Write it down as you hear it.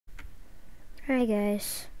Hi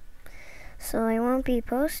guys. So I won't be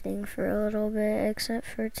posting for a little bit except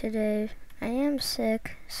for today. I am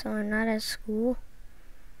sick, so I'm not at school.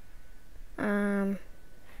 A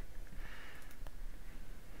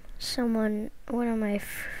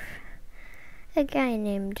guy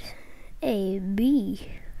named AB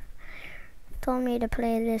told me to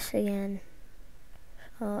play this again.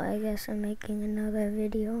 So I guess I'm making another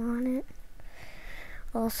video on it.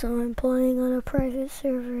 Also, I'm playing on a private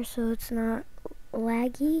server, so it's not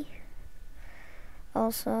laggy.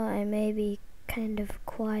 Also, I may be kind of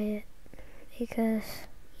quiet because,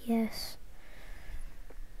 yes.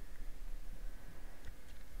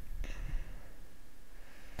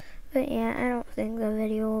 But yeah, I don't think the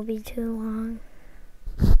video will be too long.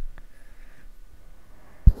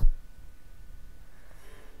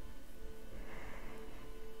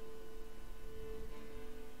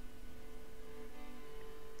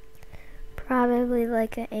 Probably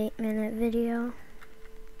like an 8-minute video.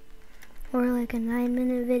 Or like a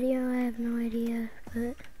 9-minute video, I have no idea.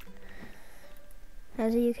 But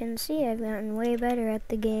as you can see, I've gotten way better at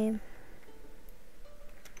the game.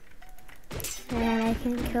 And I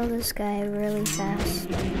can kill this guy really fast.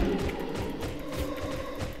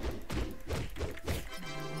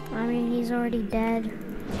 I mean, he's already dead.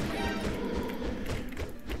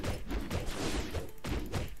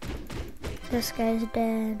 This guy's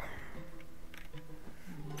dead.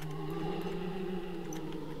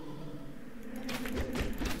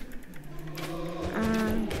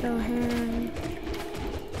 Kill him.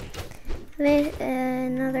 There's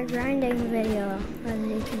another grinding video, as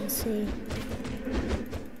you can see.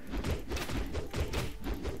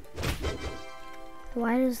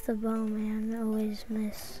 Why does the bowman always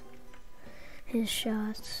miss his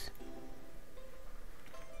shots?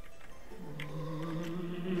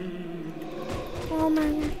 Oh my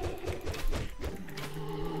god.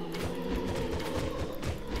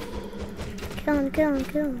 Kill him, kill him,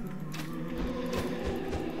 kill him.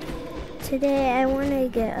 Today I want to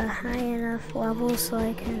get a high enough level so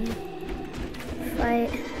I can fight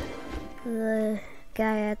the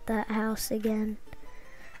guy at that house again.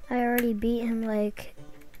 I already beat him like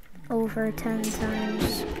over 10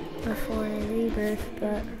 times before rebirth,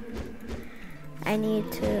 but I need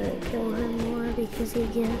to kill him more because he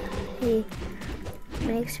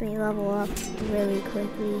makes me level up really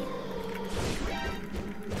quickly.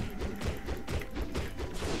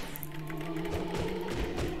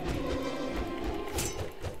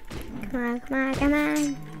 Come on, come on, come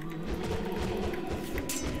on.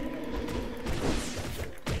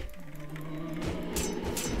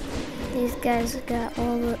 These guys got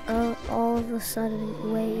all of a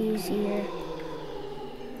sudden way easier.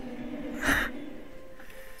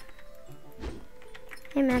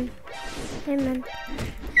 Hey man. Hey man.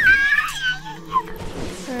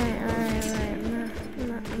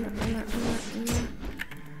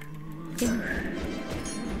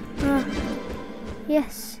 Alright.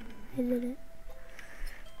 Yes, I did it.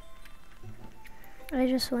 I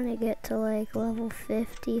just want to get to like level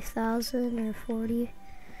 50,000 or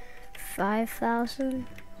 45,000.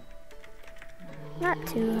 Not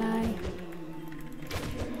too high.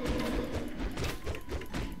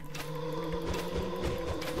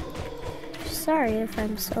 Sorry if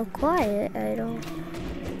I'm so quiet. I don't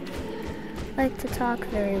like to talk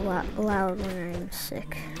very loud when I'm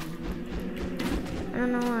sick. I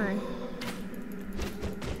don't know why.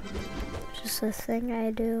 It's just a thing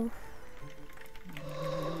I do.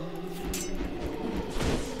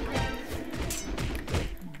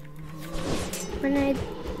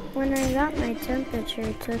 When I got my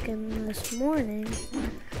temperature taken this morning,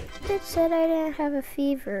 it said I didn't have a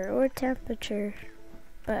fever or temperature,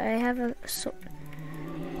 but I have a throat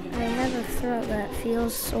that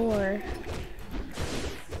feels sore,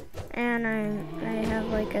 and I have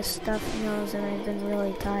like a stuffed nose, and I've been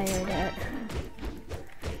really tired.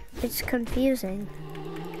 It's confusing.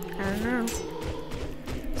 I don't know.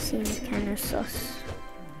 Seems kind of sus.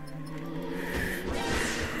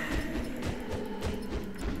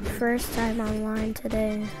 First time online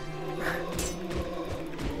today.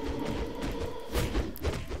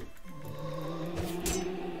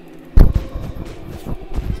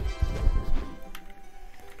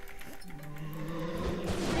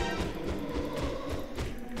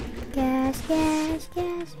 Gas,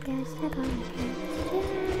 step on the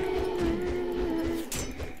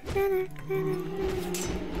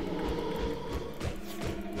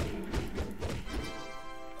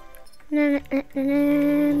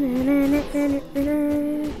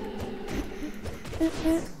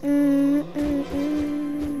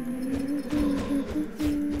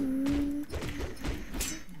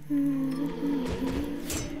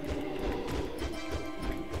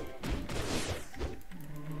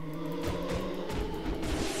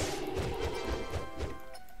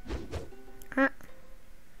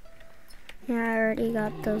Yeah, I already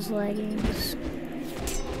got those leggings.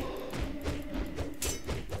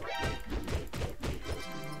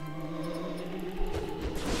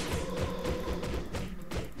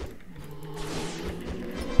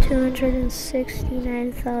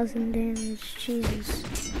 $269,000 damage, Jesus.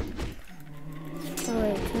 Oh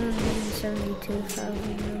wait,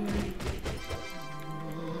 272,000, never mind.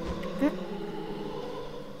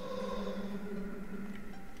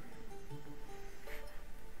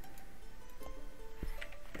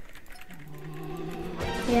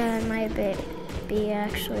 Yeah, it might be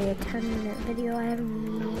actually a 10-minute video, I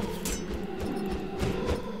don't know.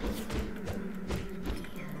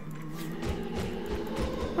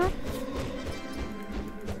 What?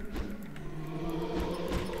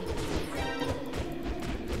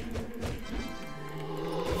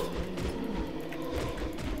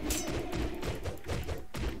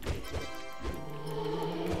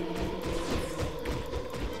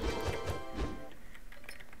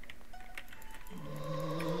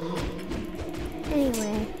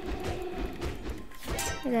 Anyway,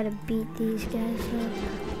 I gotta beat these guys up.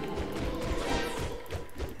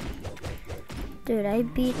 Dude, I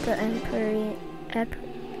beat the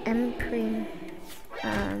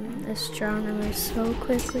astronomer so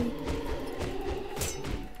quickly.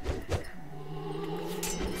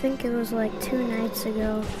 I think it was like 2 nights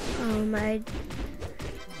ago.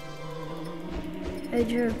 I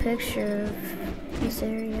drew a picture of this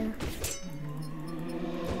area.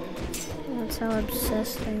 That's how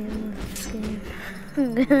obsessed I am with this game.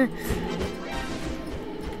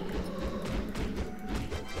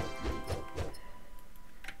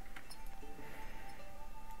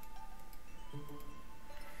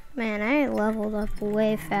 Man, I leveled up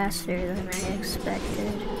way faster than I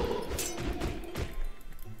expected.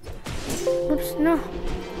 Oops, no.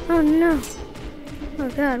 Oh no. Oh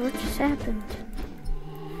god, what just happened?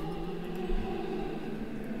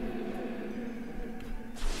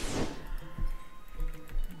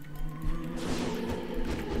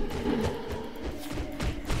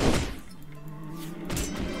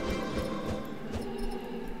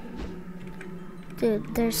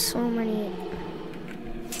 Dude, there's so many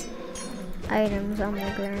items on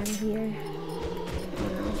the ground here.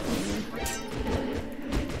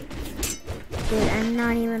 Dude, I'm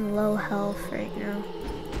not even low health right now.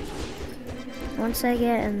 Once I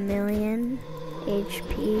get 1,000,000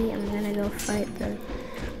 HP, I'm gonna go fight the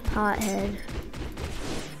pothead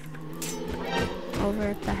over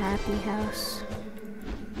at the happy house.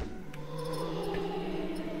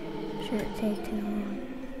 Shouldn't take too long.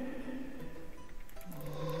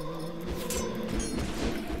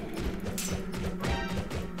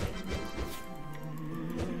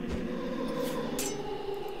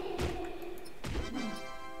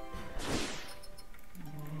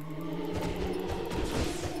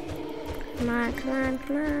 Come on, come on,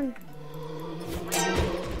 come on.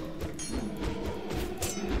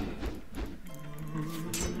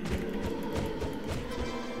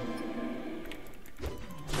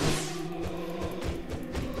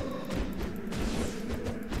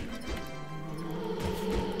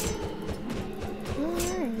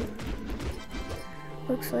 Alright.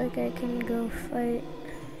 Looks like I can go fight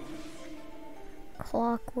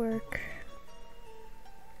Clockwork.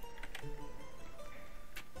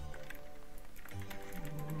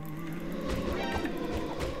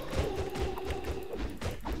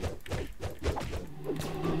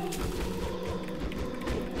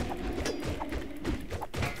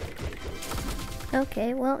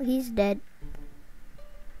 Okay, well, he's dead.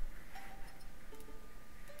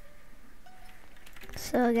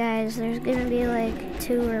 So guys, there's gonna be like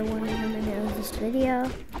 2 or 1 minute of this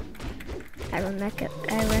video. I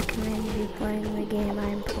recommend you playing the game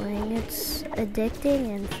I'm playing. It's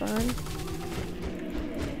addicting and fun.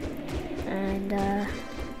 And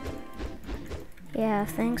yeah,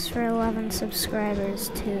 thanks for 11 subscribers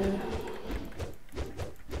too.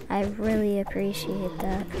 I really appreciate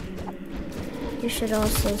that. You should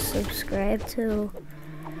also subscribe to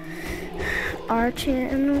our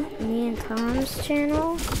channel, me and Tom's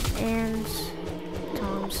channel, and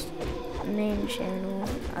Tom's main channel.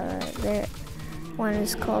 There, one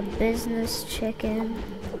is called Business Chicken,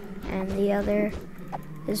 and the other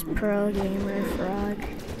is Pro Gamer Frog.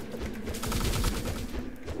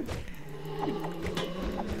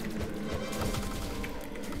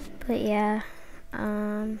 But yeah,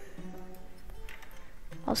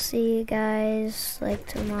 I'll see you guys like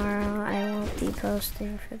tomorrow. I won't be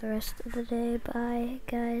posting for the rest of the day. Bye,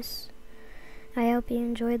 guys. I hope you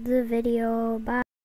enjoyed the video. Bye.